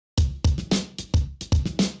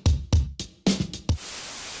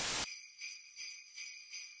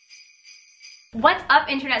What's up,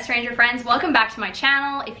 internet stranger friends? Welcome back to my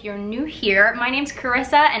channel. If you're new here, my name's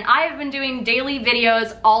Karissa and I have been doing daily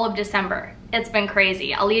videos all of December. It's been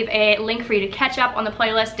crazy. I'll leave a link for you to catch up on the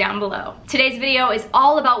playlist down below. Today's video is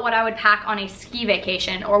all about what I would pack on a ski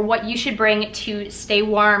vacation or what you should bring to stay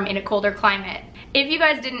warm in a colder climate. If you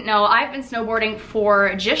guys didn't know, I've been snowboarding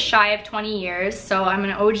for just shy of 20 years, so I'm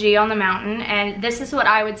an OG on the mountain, and this is what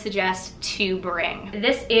I would suggest to bring.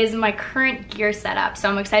 This is my current gear setup, so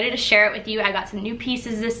I'm excited to share it with you. I got some new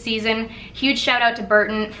pieces this season. Huge shout out to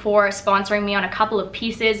Burton for sponsoring me on a couple of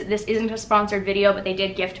pieces. This isn't a sponsored video, but they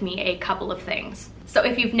did gift me a couple of things. So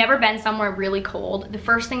if you've never been somewhere really cold, the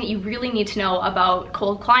first thing that you really need to know about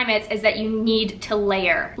cold climates is that you need to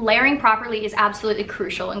layer. Layering properly is absolutely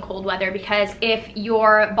crucial in cold weather because if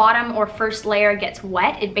your bottom or first layer gets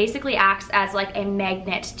wet, it basically acts as like a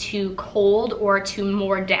magnet to cold or to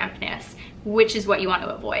more dampness, which is what you want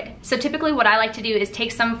to avoid. So typically what I like to do is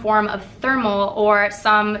take some form of thermal or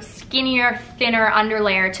some skinnier, thinner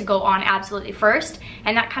underlayer to go on absolutely first,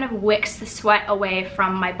 and that kind of wicks the sweat away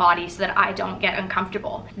from my body so that I don't get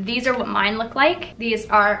uncomfortable. These are what mine look like. These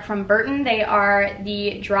are from Burton. They are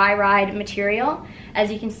the dry ride material.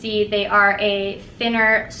 As you can see, they are a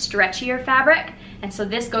thinner, stretchier fabric. And so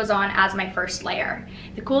this goes on as my first layer.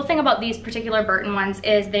 The cool thing about these particular Burton ones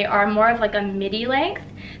is they are more of like a midi length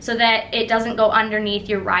so that it doesn't go underneath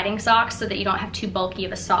your riding socks so that you don't have too bulky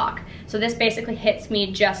of a sock. So this basically hits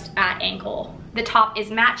me just at ankle. The top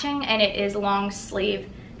is matching and it is long sleeve,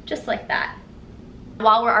 just like that.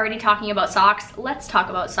 While we're already talking about socks, let's talk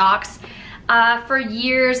about socks. For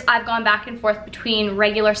years, I've gone back and forth between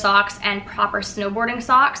regular socks and proper snowboarding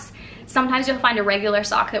socks. Sometimes you'll find a regular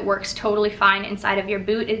sock that works totally fine inside of your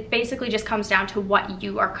boot. It basically just comes down to what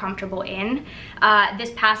you are comfortable in.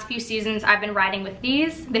 This past few seasons, I've been riding with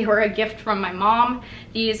these. They were a gift from my mom.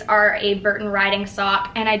 These are a Burton riding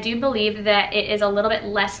sock, and I do believe that it is a little bit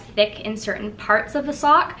less thick in certain parts of the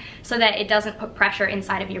sock so that it doesn't put pressure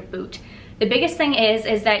inside of your boot. The biggest thing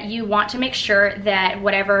is that you want to make sure that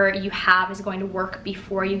whatever you have is going to work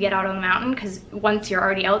before you get out on the mountain, because once you're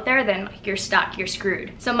already out there, then you're stuck, you're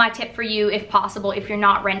screwed. So my tip for you, if possible, if you're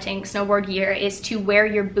not renting snowboard gear, is to wear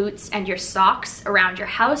your boots and your socks around your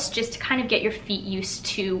house just to kind of get your feet used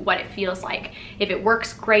to what it feels like. If it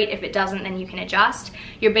works, great. If it doesn't, then you can adjust.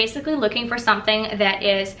 You're basically looking for something that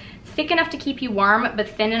is thick enough to keep you warm, but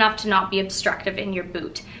thin enough to not be obstructive in your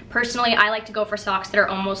boot. Personally, I like to go for socks that are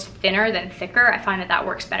almost thinner than thicker. I find that that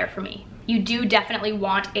works better for me. You do definitely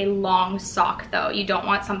want a long sock though. You don't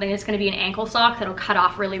want something that's gonna be an ankle sock that'll cut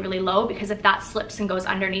off really, really low, because if that slips and goes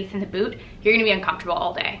underneath in the boot, you're gonna be uncomfortable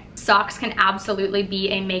all day. Socks can absolutely be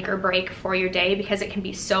a make or break for your day because it can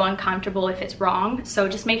be so uncomfortable if it's wrong. So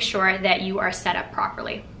just make sure that you are set up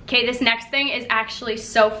properly. Okay, this next thing is actually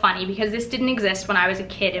so funny because this didn't exist when I was a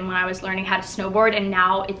kid and when I was learning how to snowboard, and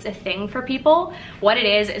now it's a thing for people. What it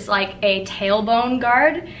is like a tailbone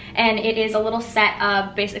guard, and it is a little set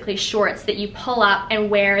of basically shorts that you pull up and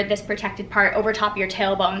wear this protected part over top of your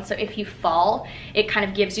tailbone. So if you fall, it kind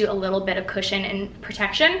of gives you a little bit of cushion and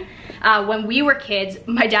protection. When we were kids,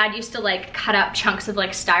 my dad used to like cut up chunks of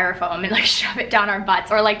like styrofoam and like shove it down our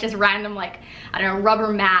butts, or like just random like, I don't know, rubber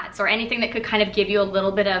mats or anything that could kind of give you a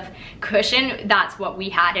little bit of cushion. That's what we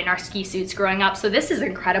had in our ski suits growing up. So this is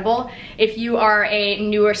incredible. If you are a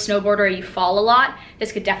newer snowboarder, you fall a lot,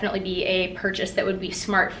 this could definitely be a purchase that would be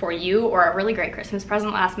smart for you, or a really great Christmas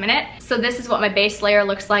present last minute. So this is what my base layer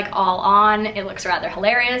looks like all on. It looks rather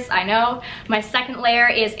hilarious, I know. My second layer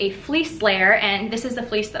is a fleece layer, and this is the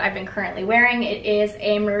fleece that I've been currently wearing. It is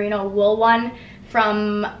a merino wool one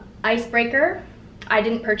from Icebreaker. I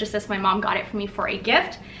didn't purchase this, my mom got it for me for a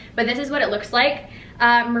gift, but this is what it looks like.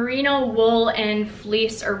 Merino wool and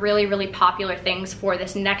fleece are really, really popular things for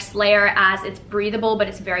this next layer as it's breathable, but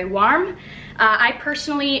it's very warm. I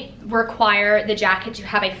personally require the jacket to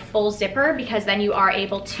have a full zipper because then you are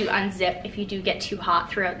able to unzip if you do get too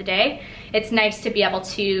hot throughout the day. It's nice to be able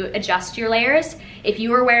to adjust your layers. If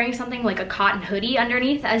you were wearing something like a cotton hoodie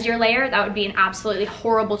underneath as your layer, that would be an absolutely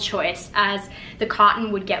horrible choice, as the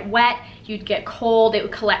cotton would get wet, you'd get cold, it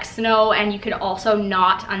would collect snow, and you could also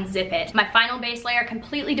not unzip it. My final base layer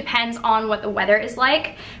completely depends on what the weather is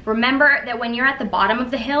like. Remember that when you're at the bottom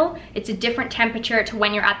of the hill, it's a different temperature to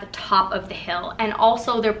when you're at the top of the hill. And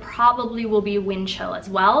also there probably will be wind chill as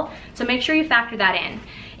well. So make sure you factor that in.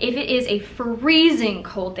 If it is a freezing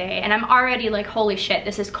cold day and I'm already like, holy shit,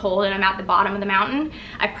 this is cold and I'm at the bottom of the mountain,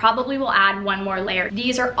 I probably will add one more layer.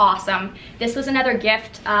 These are awesome. This was another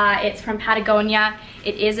gift. It's from Patagonia.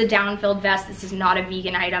 It is a down-filled vest. This is not a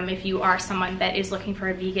vegan item. If you are someone that is looking for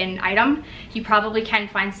a vegan item, you probably can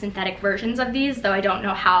find synthetic versions of these, though I don't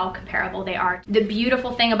know how comparable they are. The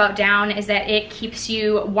beautiful thing about down is that it keeps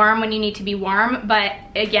you warm when you need to be warm, but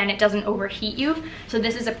again, it doesn't overheat you. So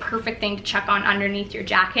this is a perfect thing to chuck on underneath your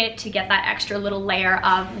jacket to get that extra little layer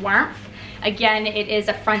of warmth. Again, it is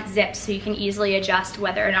a front zip, so you can easily adjust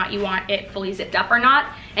whether or not you want it fully zipped up or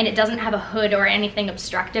not, and it doesn't have a hood or anything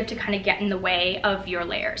obstructive to kind of get in the way of your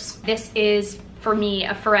layers. This is, for me,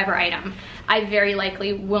 a forever item. I very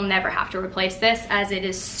likely will never have to replace this, as it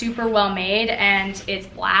is super well made and it's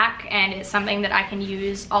black and it's something that I can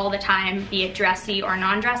use all the time, be it dressy or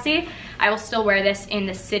non-dressy. I will still wear this in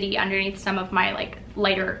the city underneath some of my like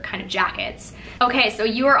lighter kind of jackets. Okay, so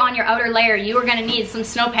you are on your outer layer. You are gonna need some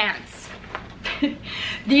snow pants.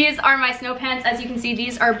 These are my snow pants. As you can see,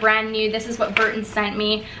 these are brand new. This is what Burton sent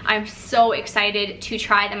me. I'm so excited to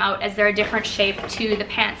try them out, as they're a different shape to the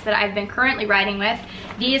pants that I've been currently riding with.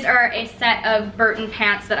 These are a set of Burton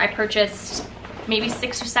pants that I purchased maybe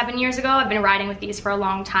 6 or 7 years ago. I've been riding with these for a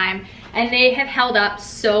long time and they have held up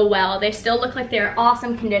so well. They still look like they're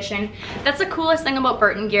awesome condition. That's the coolest thing about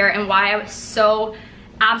Burton gear, and why I was so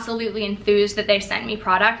absolutely enthused that they sent me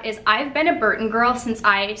product, is I've been a Burton girl since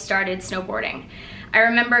I started snowboarding. I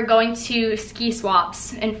remember going to ski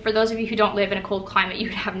swaps, and for those of you who don't live in a cold climate, you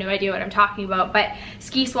would have no idea what I'm talking about, but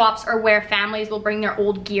ski swaps are where families will bring their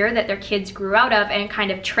old gear that their kids grew out of and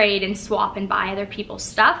kind of trade and swap and buy other people's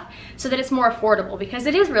stuff so that it's more affordable, because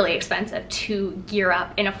it is really expensive to gear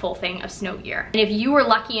up in a full thing of snow gear. And if you were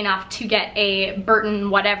lucky enough to get a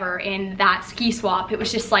Burton whatever in that ski swap, it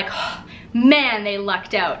was just like, oh, man, they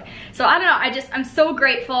lucked out. So I don't know, I'm so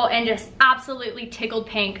grateful and just absolutely tickled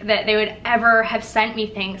pink that they would ever have sent me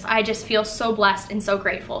things. I just feel so blessed and so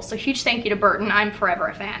grateful. So huge thank you to Burton. I'm forever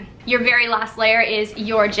a fan. Your very last layer is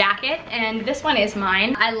your jacket, and this one is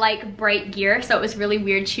mine. I like bright gear, so it was really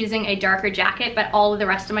weird choosing a darker jacket, but all of the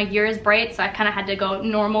rest of my gear is bright, so I kind of had to go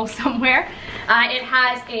normal somewhere. It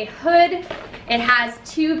has a hood. It has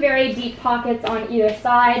 2 very deep pockets on either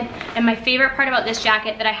side, and my favorite part about this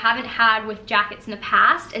jacket that I haven't had with jackets in the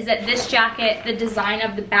past is that this jacket, the design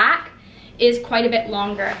of the back, is quite a bit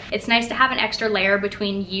longer. It's nice to have an extra layer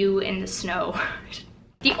between you and the snow.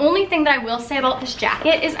 The only thing that I will say about this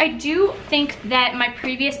jacket is I do think that my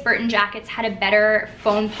previous Burton jackets had a better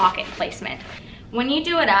phone pocket placement. When you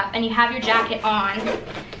do it up and you have your jacket on,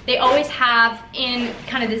 they always have, in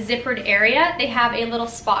kind of the zippered area, they have a little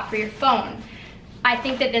spot for your phone. I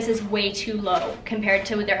think that this is way too low compared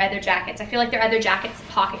to their other jackets. I feel like their other jackets, the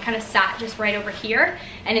pocket kind of sat just right over here,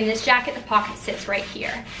 and in this jacket, the pocket sits right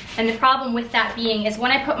here. And the problem with that being is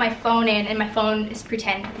when I put my phone in, and my phone is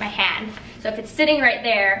pretend my hand, so if it's sitting right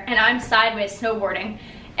there and I'm sideways snowboarding,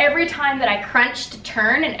 every time that I crunch to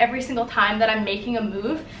turn and every single time that I'm making a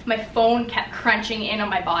move, my phone kept crunching in on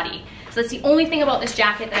my body. So that's the only thing about this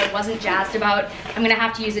jacket that I wasn't jazzed about. I'm gonna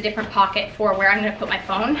have to use a different pocket for where I'm gonna put my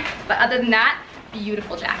phone, but other than that,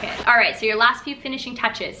 beautiful jacket. All right, so your last few finishing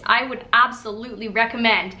touches. I would absolutely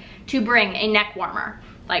recommend to bring a neck warmer.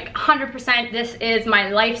 Like 100%, this is my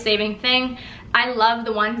life-saving thing. I love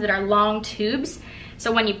the ones that are long tubes.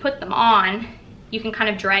 So when you put them on, you can kind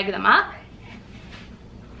of drag them up.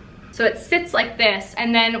 So it sits like this,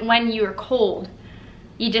 and then when you're cold,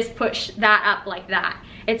 you just push that up like that.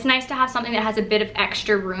 It's nice to have something that has a bit of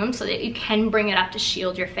extra room so that you can bring it up to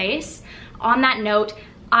shield your face. On that note,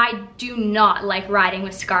 I do not like riding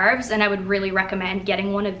with scarves, and I would really recommend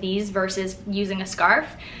getting one of these versus using a scarf.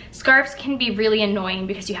 Scarves can be really annoying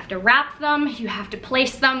because you have to wrap them, you have to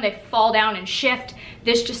place them, they fall down and shift.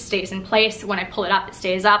 This just stays in place. When I pull it up, it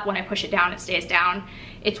stays up. When I push it down, it stays down.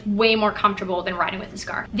 It's way more comfortable than riding with a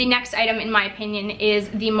scarf. The next item, in my opinion, is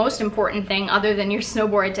the most important thing other than your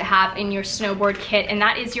snowboard to have in your snowboard kit, and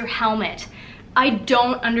that is your helmet. I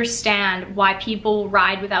don't understand why people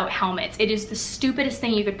ride without helmets. It is the stupidest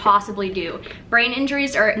thing you could possibly do. Brain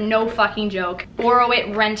injuries are no fucking joke. Borrow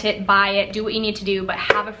it, rent it, buy it, do what you need to do, but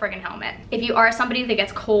have a friggin' helmet. If you are somebody that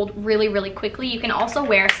gets cold really, really quickly, you can also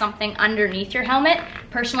wear something underneath your helmet.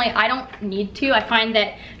 Personally, I don't need to. I find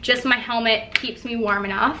that just my helmet keeps me warm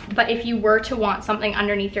enough, but if you were to want something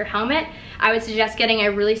underneath your helmet, I would suggest getting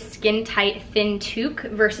a really skin-tight, thin toque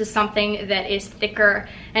versus something that is thicker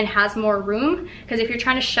and has more room, because if you're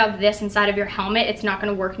trying to shove this inside of your helmet, it's not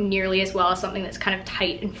going to work nearly as well as something that's kind of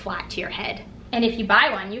tight and flat to your head. And if you buy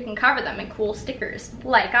one, you can cover them in cool stickers,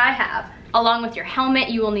 like I have. Along with your helmet,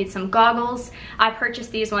 you will need some goggles. I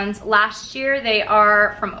purchased these ones last year. They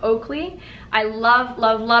are from Oakley. I love,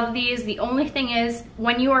 love, love these. The only thing is,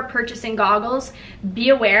 when you are purchasing goggles, be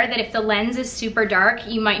aware that if the lens is super dark,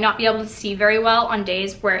 you might not be able to see very well on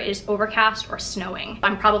days where it is overcast or snowing.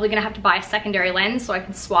 I'm probably gonna have to buy a secondary lens so I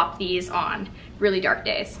can swap these on really dark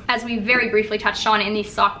days. As we very briefly touched on in the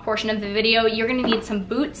sock portion of the video, you're gonna need some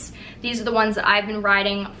boots. These are the ones that I've been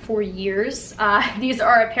riding for years. These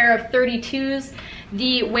are a pair of 32s.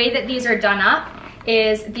 The way that these are done up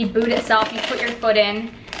is the boot itself, you put your foot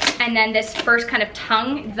in, and then this first kind of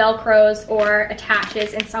tongue velcros or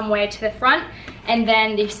attaches in some way to the front, and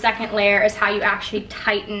then the second layer is how you actually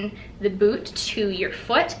tighten the boot to your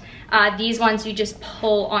foot. These ones you just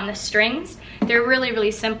pull on the strings. They're really,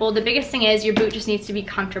 really simple. The biggest thing is your boot just needs to be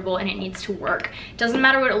comfortable and it needs to work. It doesn't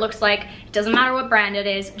matter what it looks like, it doesn't matter what brand it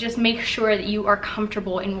is, just make sure that you are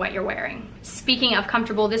comfortable in what you're wearing. Speaking of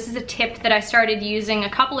comfortable, this is a tip that I started using a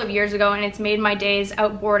couple of years ago and it's made my days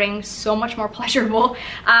outboarding so much more pleasurable.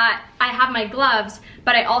 I have my gloves,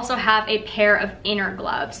 but I also have a pair of inner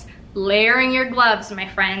gloves. Layering your gloves, my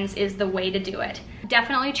friends, is the way to do it.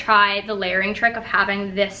 Definitely try the layering trick of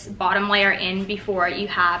having this bottom layer in before you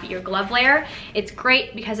have your glove layer. It's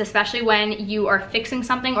great because especially when you are fixing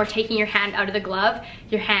something or taking your hand out of the glove,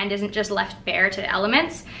 your hand isn't just left bare to the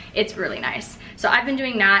elements. It's really nice. So I've been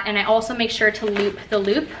doing that, and I also make sure to loop the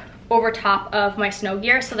loop over top of my snow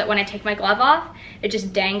gear so that when I take my glove off, it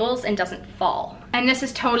just dangles and doesn't fall. And this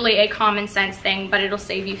is totally a common sense thing, but it'll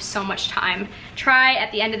save you so much time. Try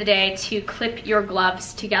at the end of the day to clip your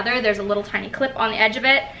gloves together. There's a little tiny clip on the edge of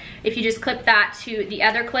it. If you just clip that to the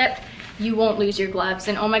other clip, you won't lose your gloves.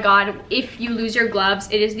 And oh my God, if you lose your gloves,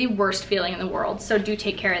 it is the worst feeling in the world. So do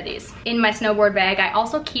take care of these. In my snowboard bag, I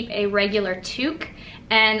also keep a regular toque.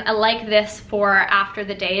 And I like this for after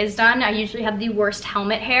the day is done. I usually have the worst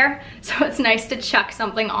helmet hair, so it's nice to chuck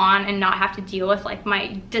something on and not have to deal with like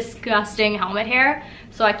my disgusting helmet hair.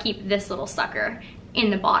 So I keep this little sucker in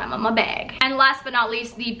the bottom of my bag. And last but not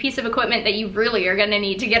least, the piece of equipment that you really are gonna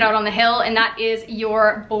need to get out on the hill, and that is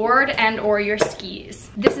your board and or your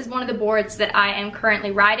skis. This is one of the boards that I am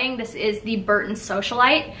currently riding. This is the Burton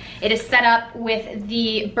Socialite. It is set up with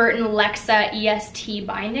the Burton Lexa EST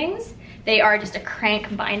bindings. They are just a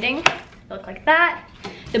crank binding. They look like that.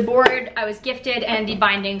 The board I was gifted and the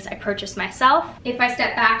bindings I purchased myself. If I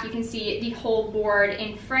step back, you can see the whole board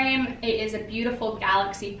in frame. It is a beautiful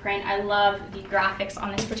galaxy print. I love the graphics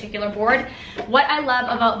on this particular board. What I love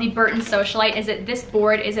about the Burton Socialite is that this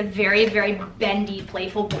board is a very, very bendy,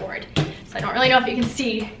 playful board. So I don't really know if you can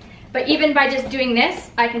see, but even by just doing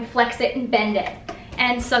this, I can flex it and bend it.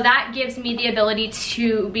 And so that gives me the ability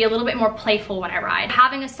to be a little bit more playful when I ride.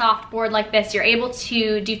 Having a soft board like this, you're able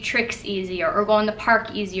to do tricks easier or go in the park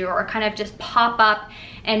easier or kind of just pop up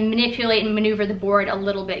and manipulate and maneuver the board a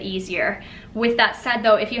little bit easier. With that said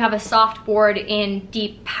though, if you have a soft board in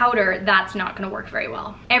deep powder, that's not gonna work very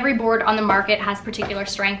well. Every board on the market has particular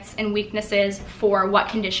strengths and weaknesses for what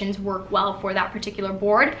conditions work well for that particular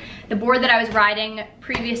board. The board that I was riding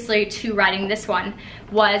previously to riding this one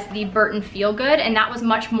was the Burton Feel Good, and that was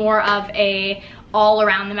much more of a all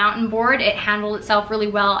around the mountain board. It handled itself really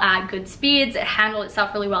well at good speeds. It handled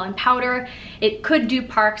itself really well in powder. It could do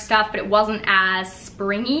park stuff, but it wasn't as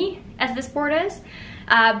springy as this board is.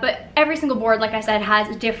 But every single board, like I said,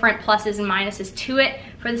 has different pluses and minuses to it.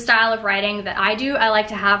 For the style of riding that I do, I like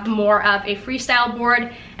to have more of a freestyle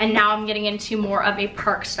board, and now I'm getting into more of a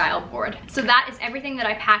park style board. So that is everything that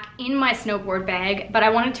I pack in my snowboard bag, but I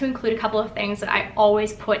wanted to include a couple of things that I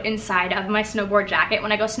always put inside of my snowboard jacket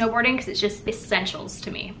when I go snowboarding, because it's just essentials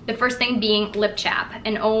to me. The first thing being lip chap,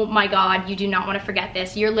 and oh my God, you do not want to forget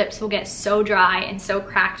this. Your lips will get so dry and so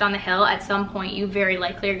cracked on the hill, at some point you very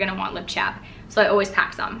likely are going to want lip chap. So I always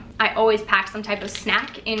pack some. I always pack some type of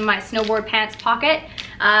snack in my snowboard pants pocket.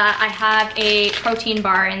 I have a protein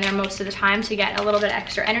bar in there most of the time to get a little bit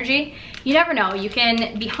extra energy. You never know, you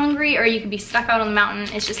can be hungry or you can be stuck out on the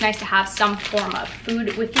mountain. It's just nice to have some form of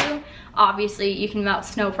food with you. Obviously, you can melt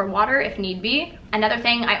snow for water if need be. Another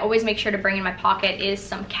thing I always make sure to bring in my pocket is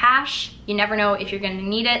some cash. You never know if you're gonna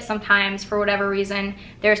need it. Sometimes, for whatever reason,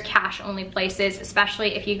 there's cash only places,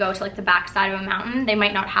 especially if you go to like the back side of a mountain, they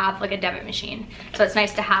might not have like a debit machine. So it's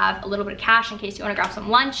nice to have a little bit of cash in case you wanna grab some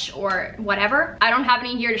lunch or whatever. I don't have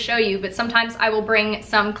any here to show you, but sometimes I will bring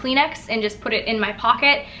some Kleenex and just put it in my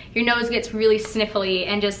pocket. Your nose gets really sniffly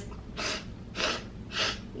and just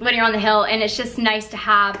when you're on the hill, and it's just nice to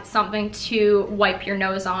have something to wipe your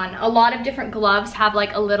nose on. A lot of different gloves have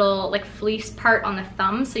like a little like fleece part on the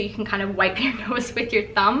thumb, so you can kind of wipe your nose with your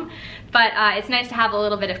thumb. But it's nice to have a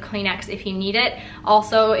little bit of Kleenex if you need it.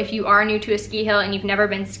 Also, if you are new to a ski hill and you've never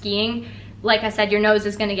been skiing, like I said, your nose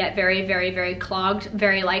is gonna get very, very, very clogged,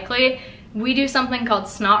 very likely. We do something called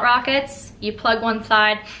snot rockets. You plug one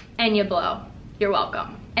side and you blow. You're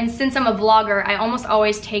welcome. And since I'm a vlogger, I almost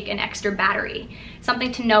always take an extra battery.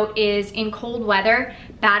 Something to note is in cold weather,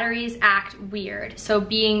 batteries act weird. So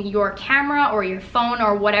being your camera or your phone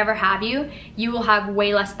or whatever have you, you will have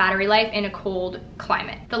way less battery life in a cold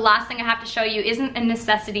climate. The last thing I have to show you isn't a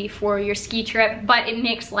necessity for your ski trip, but it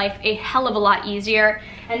makes life a hell of a lot easier,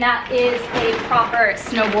 and that is a proper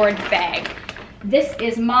snowboard bag. This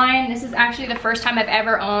is mine. This is actually the first time I've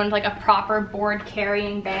ever owned like a proper board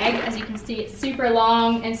carrying bag. As you can see, it's super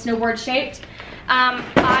long and snowboard shaped.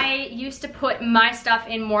 I used to put my stuff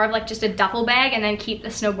in more of like just a duffel bag and then keep the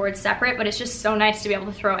snowboard separate, but it's just so nice to be able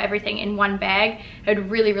to throw everything in one bag. I would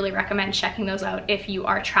really, really recommend checking those out if you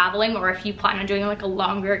are traveling or if you plan on doing like a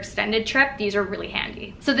longer extended trip. These are really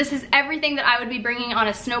handy. So this is everything that I would be bringing on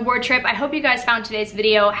a snowboard trip. I hope you guys found today's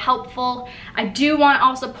video helpful. I do want to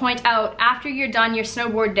also point out, after you're done your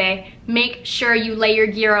snowboard day, make sure you lay your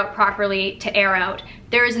gear out properly to air out.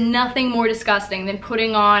 There is nothing more disgusting than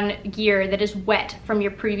putting on gear that is wet from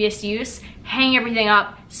your previous use. Hang everything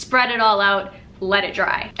up, spread it all out, let it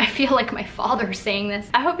dry. I feel like my father saying this.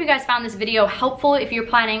 I hope you guys found this video helpful if you're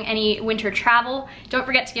planning any winter travel. Don't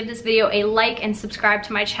forget to give this video a like and subscribe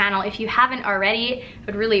to my channel if you haven't already. I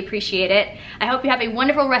would really appreciate it. I hope you have a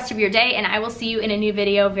wonderful rest of your day, and I will see you in a new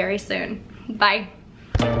video very soon. Bye.